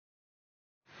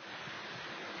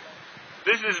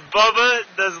This is Bubba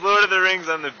does Lord of the Rings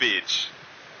on the beach.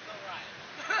 Alright.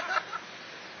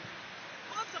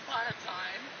 Once upon a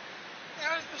time, there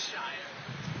was the Shire.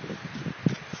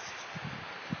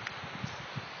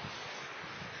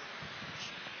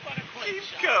 What a quaint Keep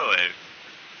Shire. going.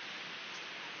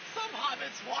 Some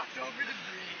hobbits walked over to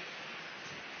breathe.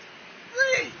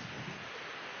 Breathe!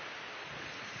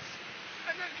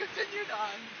 And then continued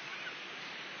on.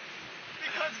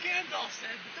 Because Gandalf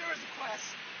said that there was a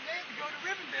quest, and they had to go to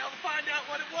Rivendell to find out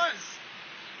what it was.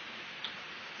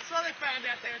 So they found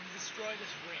out they had to destroy this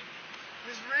ring.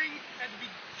 This ring had to be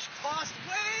tossed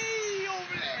way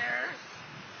over there.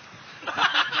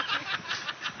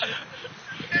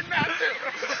 In Mount Doom.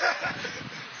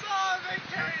 So they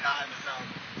carried on some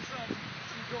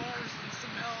dwarves and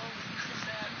some elves and some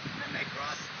men, and they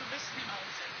crossed the Misty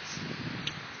Mountains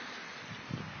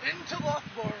into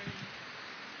Lothborn.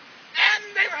 And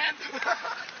they ran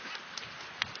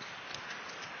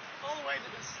all the way to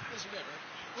this river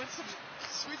with some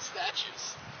sweet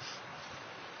statues.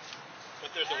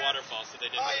 But there's a waterfall, so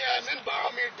they didn't. Oh yeah, and then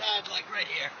Boromir died like right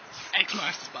here. X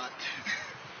marks the spot.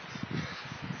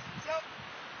 So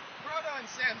Frodo and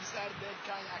Sam decided they'd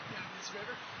kayak down this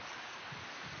river.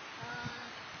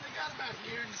 They got about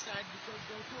here and decided to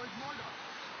go towards Mordor.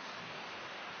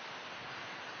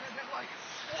 And they're like,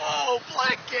 whoa,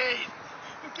 Black Gate!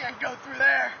 We can't go through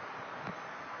there.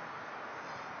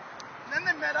 And then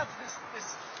they met up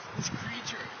this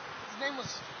creature. His name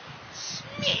was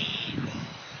Smeagol.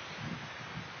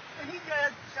 And he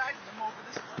guided them over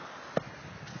this way.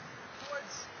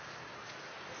 Towards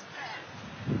this path.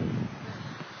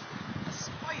 A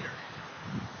spider.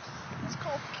 It's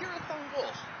called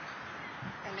Cirathungul.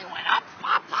 And they went up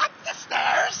the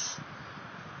stairs.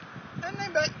 And they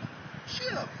met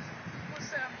Shield. Was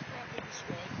Sam's probably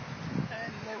destroyed.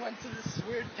 And they went to this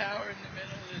weird tower in the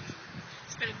middle and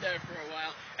stayed there for a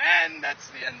while. And that's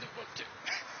the end of book 2.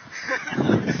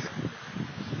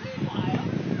 Meanwhile,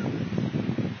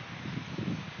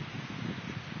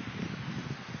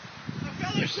 the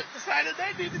Fellowship decided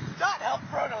they needed to not help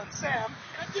Frodo and Sam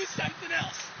and do something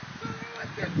else. So they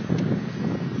went there.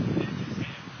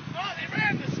 Oh, they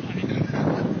ran this way.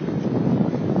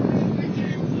 They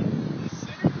came to the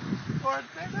city. Or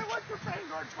they went to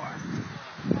Fangorn Forest.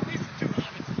 At least the two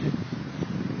hobbits did.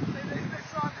 They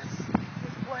saw this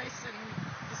place and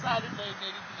decided they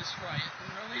needed to destroy it and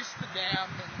release the dam,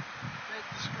 and they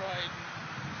destroyed,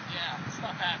 and yeah,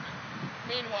 stuff happened.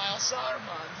 Meanwhile,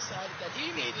 Saruman decided that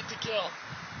he needed to kill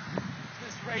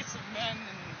this race of men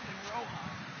in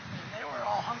Rohan, and they were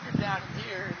all hunkered down in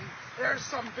here, and there's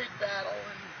some big battle,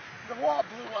 and the wall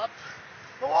blew up.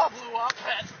 The wall blew up.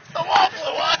 The wall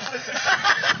blew up.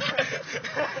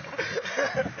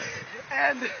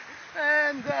 and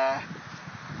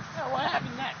what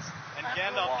happened next? And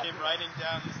Gandalf came riding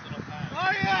down this little path.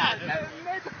 Oh yeah, and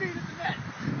they defeated the men.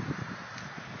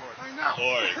 I know.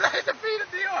 They defeated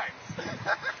the orcs.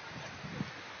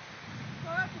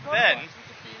 So after those orcs were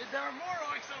defeated, there were more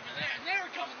orcs over there, and they were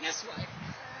coming this way.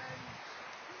 And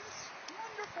this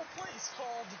wonderful place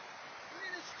called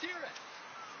Minas Tirith,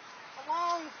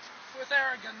 along with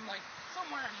Aragorn, like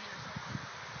somewhere in here,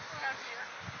 around here.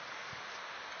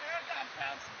 Aragorn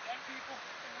found some dead people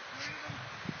and recruited them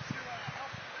to help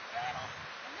with the battle.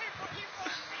 And he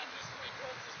brought them around this way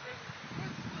towards this river,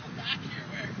 towards this little dock here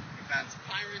where he found some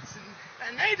pirates,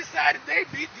 and they decided they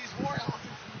beat these war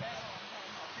elephants in battle on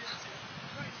Malfields here,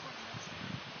 right in front of this one.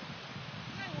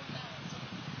 And they won that one too.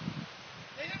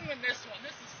 They didn't win this one.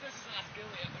 This is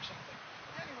Osgiliath or something.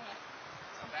 Anyway,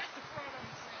 so back to Frodo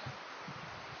and Sam.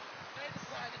 They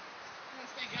decided,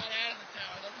 once they got out of the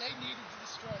tower, that they needed to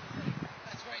destroy the ring.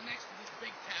 That's right next to this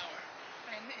big tower,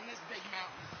 and in this big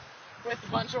mountain, with a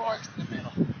bunch of orcs in the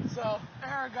middle. So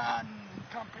Aragorn and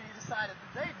company decided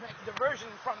that they'd make a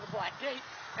diversion in front of the Black Gate,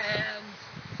 and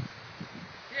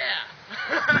yeah.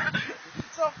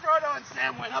 So Frodo and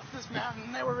Sam went up this mountain,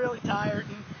 and they were really tired,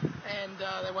 and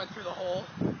they went through the hole,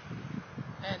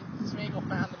 and Smeagol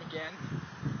found them again,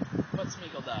 but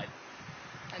Smeagol died,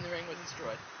 and the ring was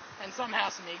destroyed. And somehow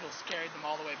Smeagol carried them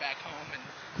all the way back home, and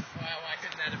well, why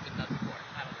couldn't that have been done before?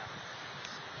 I don't know.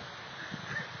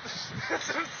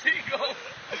 Some seagull.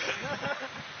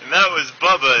 And that was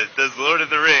Bubba does Lord of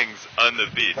the Rings on the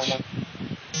beach.